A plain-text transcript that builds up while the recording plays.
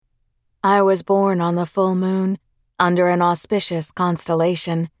I was born on the full moon, under an auspicious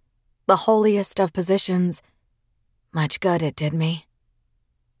constellation, the holiest of positions. Much good it did me.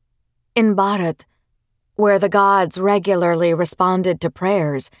 In Bharat, where the gods regularly responded to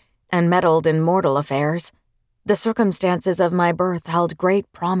prayers and meddled in mortal affairs, the circumstances of my birth held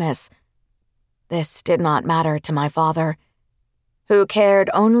great promise. This did not matter to my father, who cared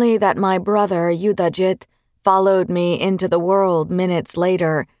only that my brother Yudhajit followed me into the world minutes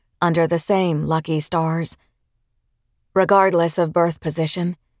later under the same lucky stars. Regardless of birth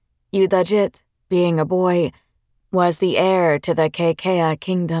position, Yudhajit, being a boy, was the heir to the Kaikeyi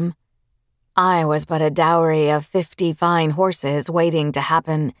kingdom. I was but a dowry of 50 fine horses waiting to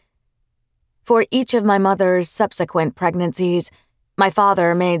happen. For each of my mother's subsequent pregnancies, my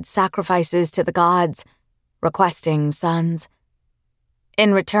father made sacrifices to the gods, requesting sons.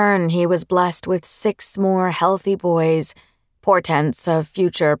 In return, he was blessed with 6 more healthy boys, portents of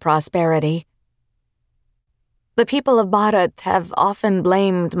future prosperity. The people of Bharat have often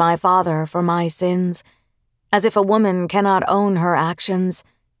blamed my father for my sins, as if a woman cannot own her actions.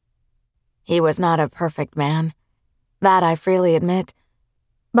 He was not a perfect man, that I freely admit,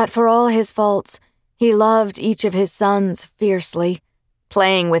 but for all his faults, he loved each of his sons fiercely,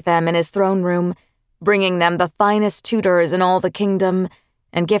 playing with them in his throne room, bringing them the finest tutors in all the kingdom,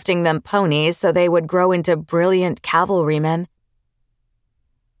 and gifting them ponies so they would grow into brilliant cavalrymen.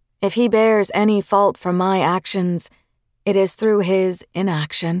 If he bears any fault for my actions, it is through his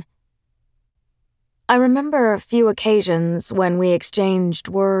inaction. I remember few occasions when we exchanged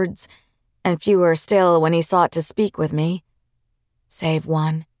words, and fewer still when he sought to speak with me, save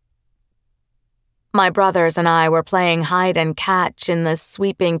one. My brothers and I were playing hide and catch in the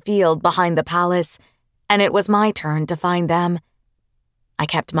sweeping field behind the palace, and it was my turn to find them. I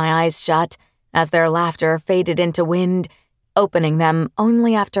kept my eyes shut as their laughter faded into wind, opening them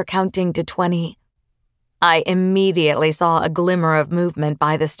only after counting to 20. I immediately saw a glimmer of movement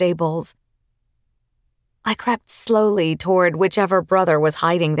by the stables. I crept slowly toward whichever brother was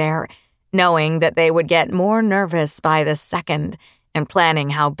hiding there, knowing that they would get more nervous by the second and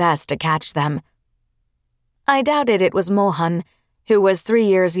planning how best to catch them. I doubted it was Mohan, who was 3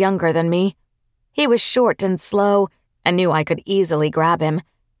 years younger than me. He was short and slow, and knew I could easily grab him.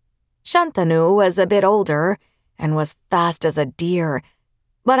 Shantanu was a bit older and was fast as a deer,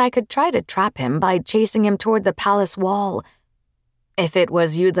 but I could try to trap him by chasing him toward the palace wall. If it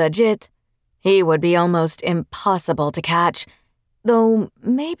was Yudhajit, he would be almost impossible to catch, though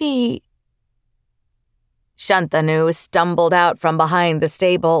maybe... Shantanu stumbled out from behind the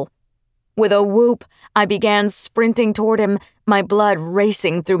stable. With a whoop, I began sprinting toward him, my blood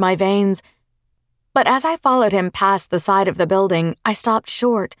racing through my veins. But as I followed him past the side of the building, I stopped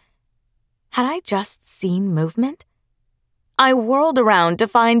short. Had I just seen movement? I whirled around to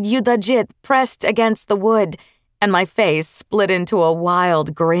find Yudhajit pressed against the wood, and my face split into a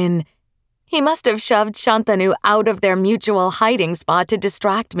wild grin. He must have shoved Shantanu out of their mutual hiding spot to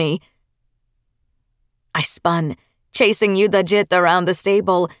distract me. I spun, chasing Yudhajit around the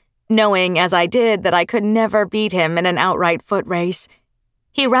stable, knowing as I did that I could never beat him in an outright foot race.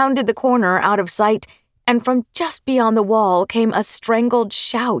 He rounded the corner out of sight, and from just beyond the wall came a strangled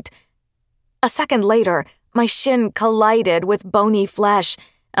shout. A second later, my shin collided with bony flesh,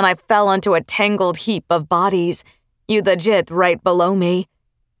 and I fell onto a tangled heap of bodies, Yudhajit right below me.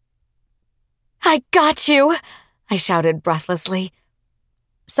 "I got you!" I shouted breathlessly.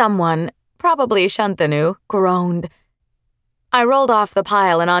 Someone, probably Shantanu, groaned. I rolled off the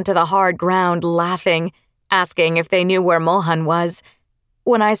pile and onto the hard ground, laughing, asking if they knew where Mohan was,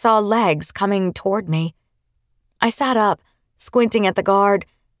 when I saw legs coming toward me. I sat up, squinting at the guard,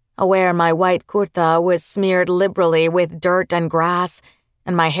 aware my white kurta was smeared liberally with dirt and grass,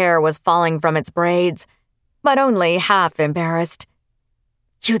 and my hair was falling from its braids, but only half embarrassed.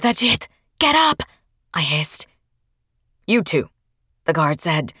 "Yudhajit, get up!" I hissed. "You two," the guard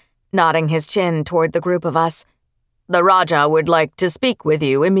said, nodding his chin toward the group of us. "The Raja would like to speak with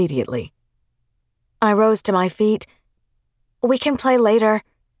you immediately." I rose to my feet. "We can play later,"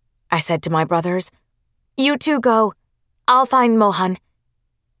 I said to my brothers. "You two go. I'll find Mohan."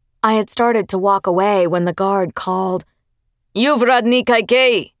 I had started to walk away when the guard called, "Yuvradni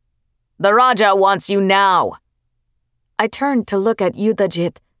Kaikeyi! The Raja wants you now." I turned to look at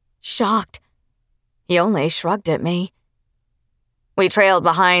Yudhajit, shocked. He only shrugged at me. We trailed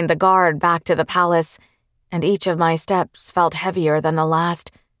behind the guard back to the palace, and each of my steps felt heavier than the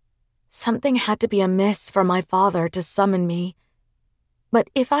last. Something had to be amiss for my father to summon me. But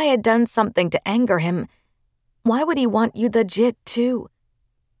if I had done something to anger him, why would he want Yudhajit too?